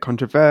be a bit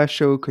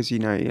controversial because,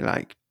 you're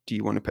like, do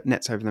you want to put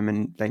nets over them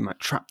and they might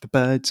trap the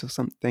birds or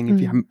something if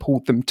you haven't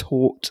pulled them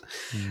taut.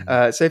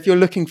 So if you're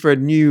looking for a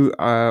new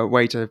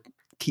way to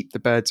keep the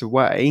birds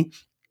away,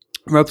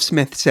 Rob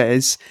Smith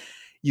says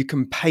you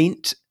can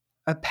paint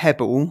a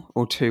pebble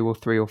or 2 or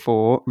 3 or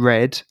 4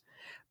 red,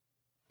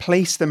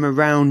 place them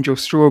around your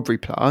strawberry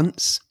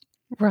plants.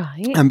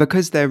 Right. And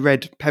because they're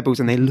red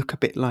pebbles and they look a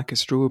bit like a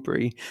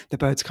strawberry, the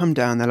birds come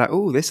down, they're like,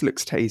 oh, this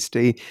looks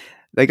tasty.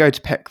 They go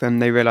to peck them,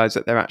 they realise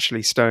that they're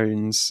actually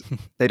stones.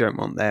 They don't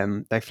want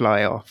them. They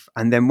fly off.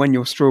 And then when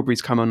your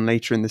strawberries come on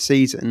later in the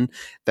season,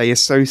 they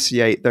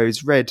associate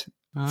those red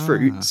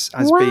fruits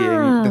as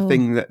being the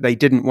thing that they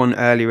didn't want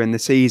earlier in the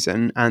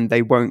season, and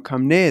they won't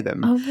come near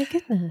them. Oh my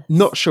goodness.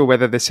 Not sure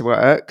whether this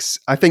works.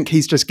 I think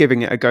he's just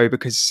giving it a go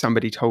because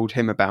somebody told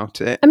him about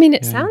it. I mean,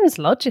 it sounds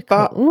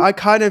logical. But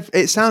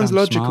it sounds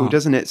logical, smart,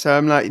 doesn't it? So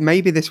I'm like,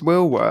 maybe this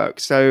will work.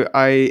 So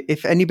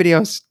if anybody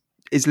else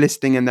is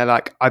listening and they're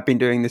like, I've been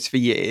doing this for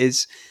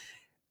years,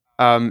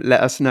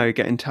 let us know,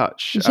 get in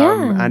touch.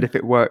 And if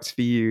it works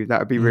for you, that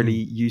would be really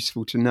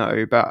useful to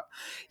know. But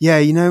yeah,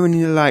 when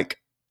you're like,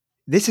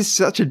 this is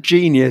such a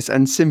genius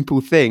and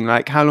simple thing.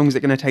 Like, how long is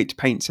it going to take to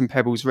paint some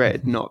pebbles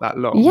red? Not that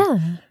long.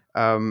 Yeah.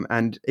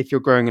 And if you're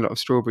growing a lot of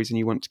strawberries and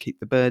you want to keep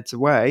the birds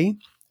away.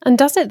 And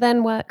does it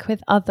then work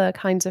with other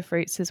kinds of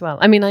fruits as well?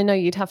 I mean, I know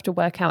you'd have to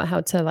work out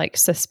how to like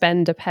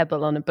suspend a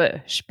pebble on a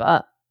bush,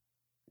 but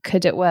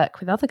could it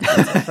work with other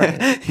kinds of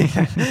fruit?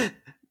 Yeah.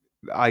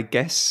 I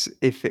guess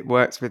if it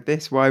works with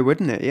this, why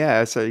wouldn't it?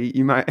 Yeah. So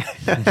you might.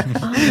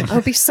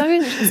 I'll be so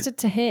interested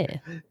to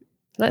hear.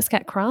 Let's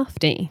get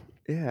crafty.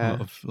 Yeah,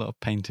 a lot of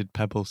painted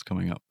pebbles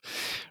coming up.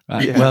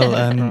 Right.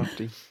 Yeah.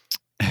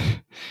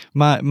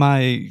 Well,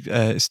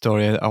 my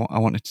story I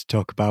wanted to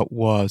talk about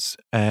was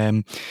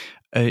a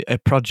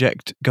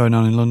project going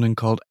on in London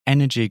called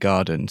Energy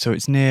Garden. So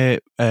it's near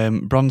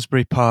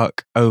Bronsbury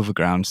Park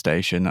Overground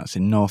Station. That's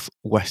in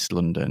northwest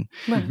London.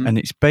 Right. And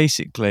it's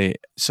basically,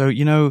 so,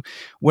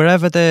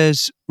 wherever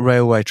there's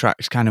railway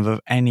tracks kind of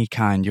any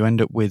kind, you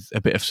end up with a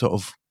bit of sort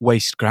of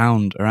waste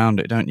ground around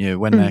it, don't you,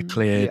 when they're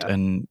cleared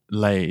and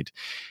laid.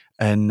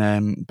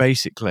 And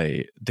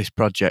basically, this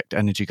project,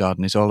 Energy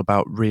Garden, is all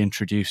about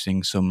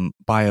reintroducing some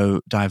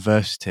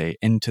biodiversity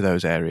into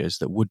those areas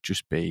that would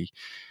just be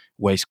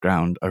waste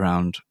ground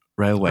around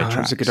railway tracks.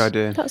 That's a good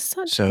idea. That's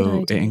such a good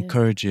idea.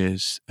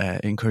 So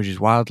it encourages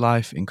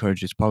wildlife,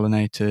 encourages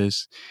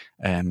pollinators.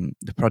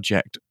 The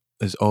project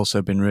has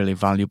also been really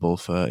valuable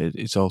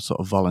it's all sort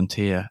of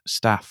volunteer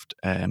staffed,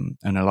 and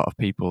a lot of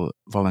people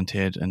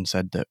volunteered and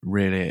said that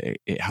really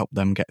it helped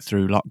them get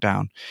through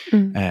lockdown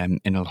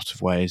in a lot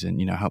of ways, and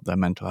help their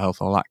mental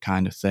health, all that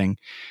kind of thing.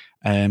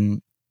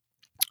 On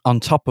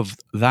top of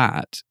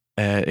that,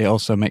 it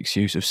also makes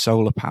use of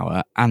solar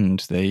power,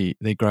 and they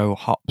grow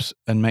hops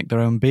and make their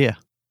own beer.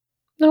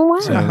 Oh wow!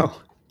 So,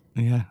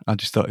 yeah, I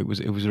just thought it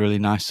was a really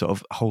nice sort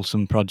of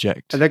wholesome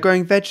project. Are they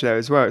growing veg there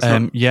as well?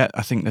 Yeah,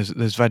 I think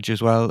there's veg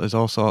as well. There's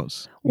all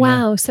sorts.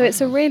 Wow! Yeah. So it's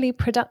a really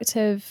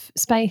productive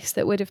space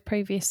that would have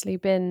previously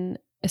been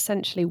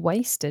essentially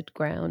wasted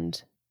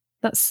ground.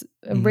 That's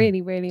a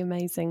really, really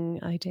amazing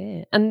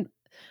idea, and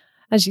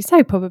as you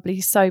say, probably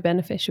so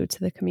beneficial to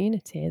the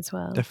community as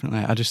well. Definitely.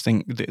 I just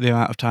think the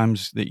amount of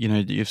times that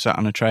you've sat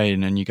on a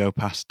train and you go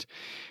past.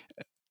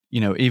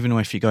 Even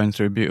if you're going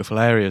through beautiful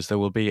areas, there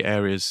will be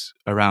areas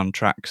around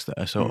tracks that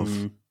are sort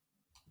of,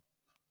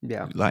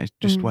 like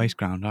just waste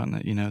ground, aren't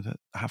they? That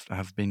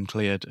have been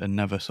cleared and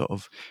never sort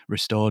of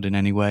restored in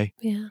any way.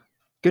 Yeah.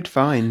 Good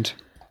find.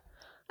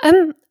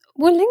 Well,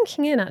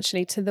 linking in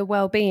actually to the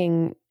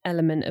well-being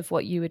element of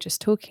what you were just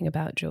talking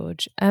about,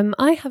 George,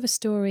 I have a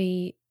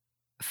story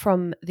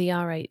from the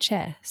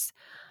RHS.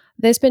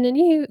 There's been a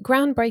new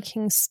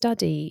groundbreaking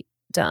study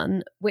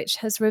done which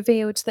has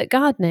revealed that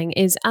gardening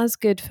is as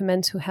good for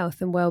mental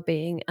health and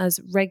well-being as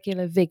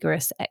regular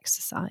vigorous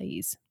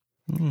exercise.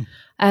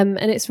 And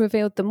it's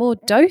revealed the more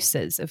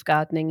doses of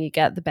gardening you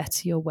get, the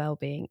better your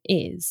well-being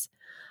is.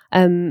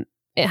 It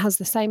has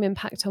the same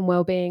impact on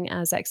well-being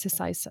as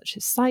exercise such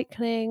as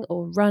cycling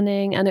or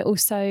running, and it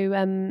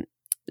also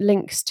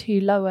links to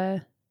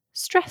lower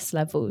stress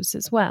levels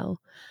as well.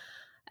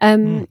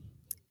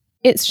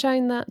 It's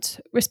shown that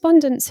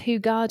respondents who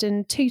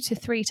garden 2 to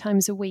 3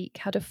 times a week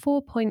had a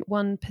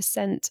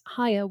 4.1%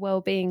 higher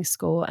well-being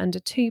score and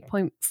a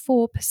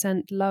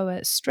 2.4%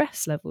 lower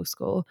stress level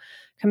score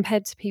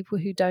compared to people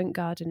who don't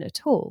garden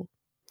at all.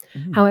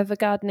 However,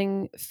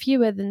 gardening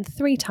fewer than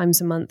 3 times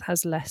a month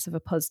has less of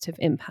a positive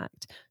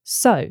impact.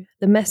 So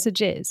the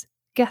message is,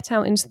 get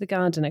out into the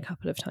garden a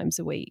couple of times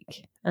a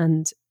week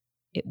and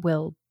it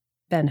will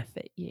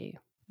benefit you.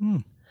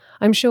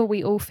 I'm sure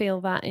we all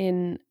feel that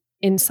in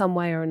some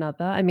way or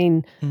another. I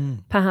mean,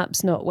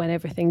 perhaps not when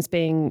everything's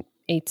being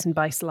eaten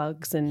by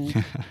slugs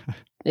and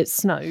it's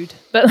snowed,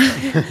 but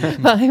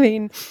I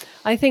mean,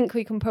 I think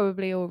we can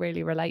probably all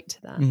really relate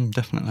to that.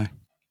 Definitely.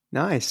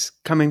 Nice.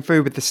 Coming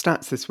through with the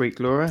stats this week,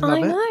 Laura. Love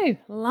know.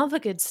 Love a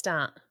good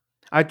stat.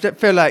 I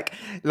feel like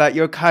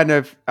you're kind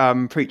of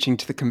preaching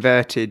to the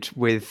converted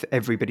with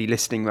everybody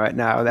listening right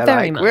now. They're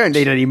Very like, we don't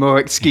need any more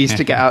excuse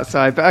to get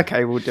outside, but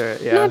okay, we'll do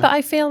it. Yeah. No, but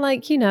I feel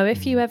like,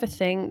 if you ever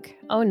think,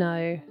 oh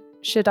no,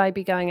 should I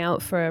be going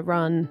out for a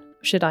run?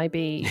 Should I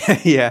be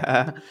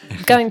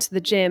going to the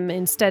gym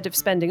instead of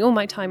spending all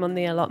my time on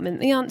the allotment?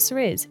 The answer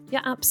is,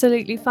 you're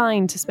absolutely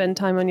fine to spend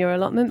time on your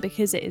allotment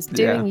because it is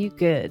doing you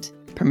good.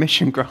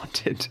 Permission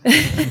granted.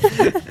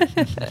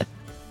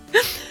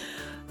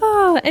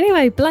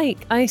 Anyway,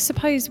 Blake, I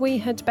suppose we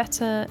had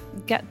better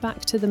get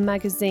back to the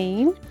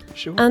magazine.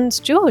 Sure.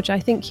 And George, I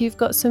think you've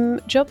got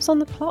some jobs on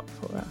the plot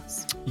for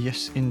us.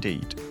 Yes,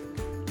 indeed.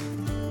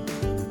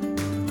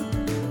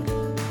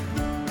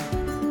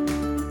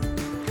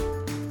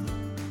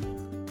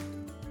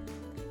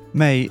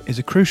 May is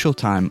a crucial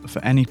time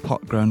for any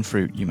pot-grown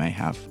fruit you may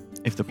have.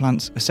 If the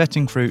plants are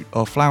setting fruit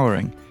or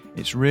flowering,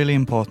 it's really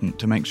important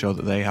to make sure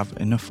that they have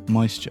enough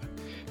moisture.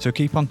 So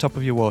keep on top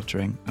of your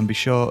watering and be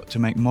sure to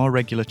make more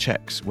regular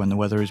checks when the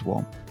weather is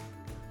warm.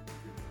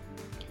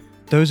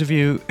 Those of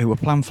you who were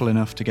planful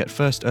enough to get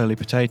first early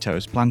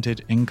potatoes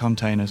planted in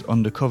containers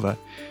under cover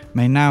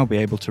may now be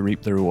able to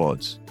reap the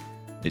rewards.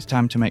 It's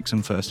time to make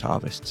some first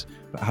harvests,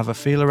 but have a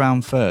feel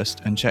around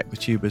first and check the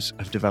tubers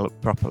have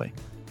developed properly.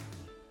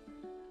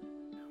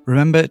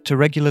 Remember to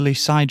regularly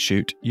side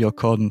shoot your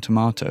cordon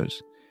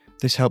tomatoes.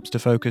 This helps to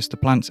focus the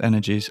plant's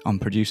energies on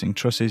producing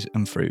trusses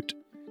and fruit.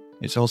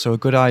 It's also a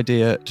good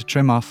idea to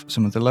trim off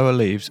some of the lower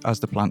leaves as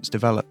the plants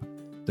develop.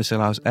 This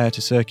allows air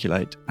to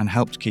circulate and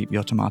helps keep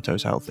your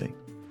tomatoes healthy.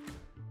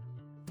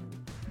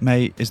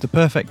 May is the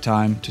perfect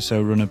time to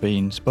sow runner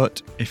beans,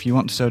 but if you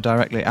want to sow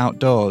directly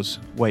outdoors,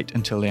 wait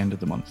until the end of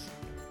the month.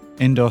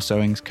 Indoor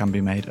sowings can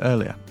be made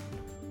earlier.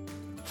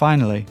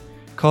 Finally,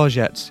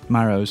 courgettes,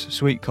 marrows,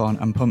 sweet corn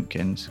and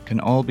pumpkins can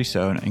all be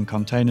sown in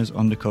containers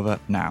under cover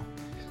now.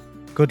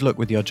 Good luck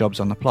with your jobs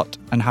on the plot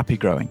and happy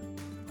growing.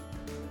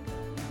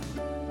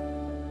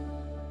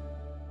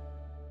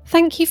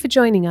 Thank you for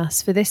joining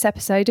us for this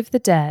episode of The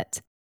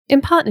Dirt, in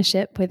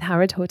partnership with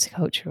Harrod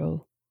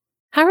Horticultural.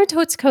 Harrod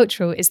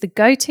Horticultural is the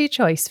go-to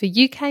choice for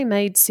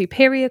UK-made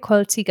superior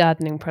quality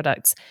gardening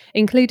products,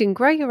 including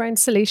grow-your-own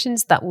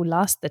solutions that will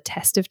last the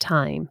test of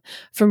time,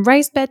 from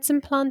raised beds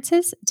and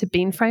planters to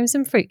bean frames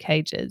and fruit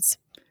cages.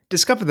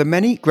 Discover the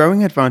many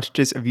growing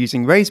advantages of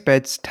using raised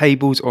beds,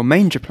 tables or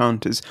manger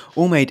planters,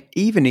 all made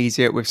even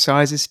easier with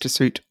sizes to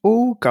suit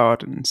all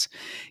gardens.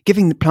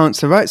 Giving the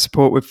plants the right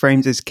support with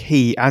frames is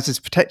key, as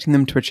is protecting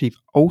them to achieve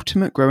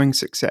ultimate growing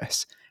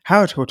success.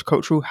 Harrod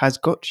Horticultural has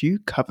got you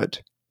covered.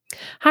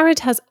 Harrod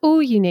has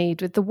all you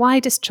need with the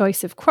widest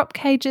choice of crop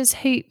cages,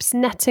 hoops,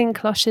 netting,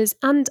 cloches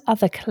and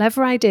other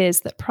clever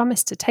ideas that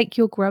promise to take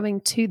your growing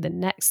to the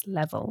next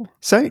level.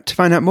 So, to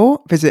find out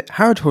more, visit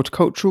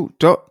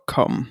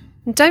harrodhorticultural.com.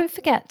 Don't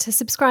forget to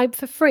subscribe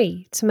for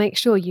free to make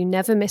sure you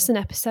never miss an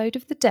episode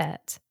of The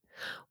Dirt.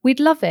 We'd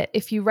love it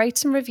if you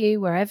rate and review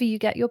wherever you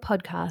get your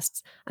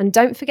podcasts, and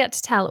don't forget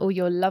to tell all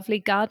your lovely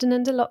garden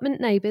and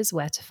allotment neighbours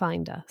where to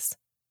find us.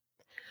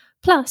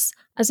 Plus,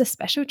 as a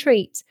special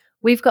treat,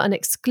 we've got an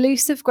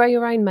exclusive Grow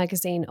Your Own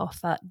magazine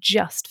offer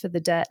just for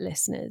The Dirt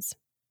listeners.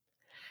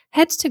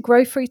 Head to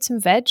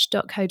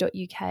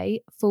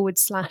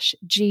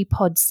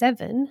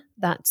growfruitandveg.co.uk/GPOD7,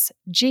 that's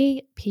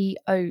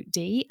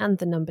GPOD and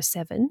the number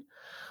 7,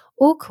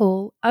 or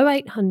call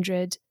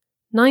 0800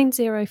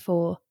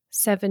 904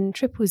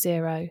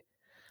 7000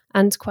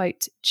 and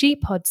quote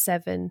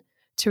GPOD7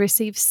 to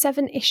receive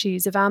 7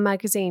 issues of our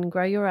magazine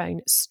Grow Your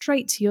Own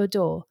straight to your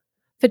door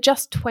for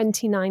just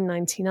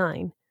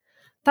 $29.99.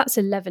 That's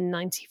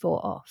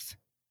 $11.94 off.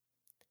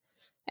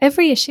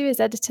 Every issue is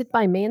edited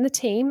by me and the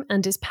team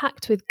and is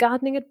packed with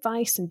gardening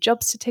advice and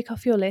jobs to tick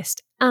off your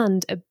list,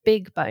 and a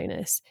big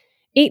bonus.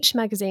 Each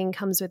magazine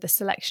comes with a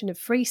selection of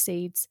free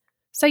seeds,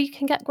 so you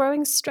can get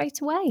growing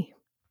straight away.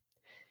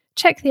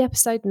 Check the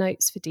episode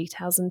notes for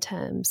details and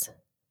terms.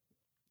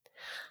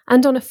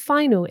 And on a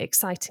final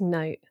exciting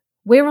note,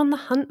 we're on the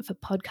hunt for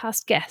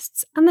podcast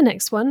guests, and the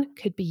next one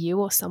could be you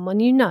or someone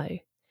you know.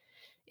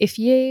 If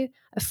you,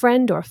 a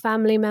friend or a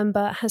family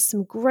member, has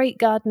some great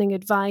gardening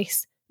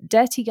advice,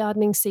 dirty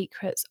gardening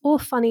secrets, or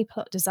funny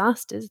plot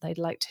disasters they'd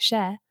like to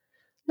share,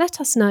 let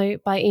us know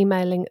by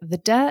emailing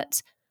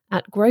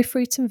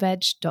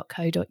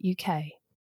thedirt@growfruitandveg.co.uk.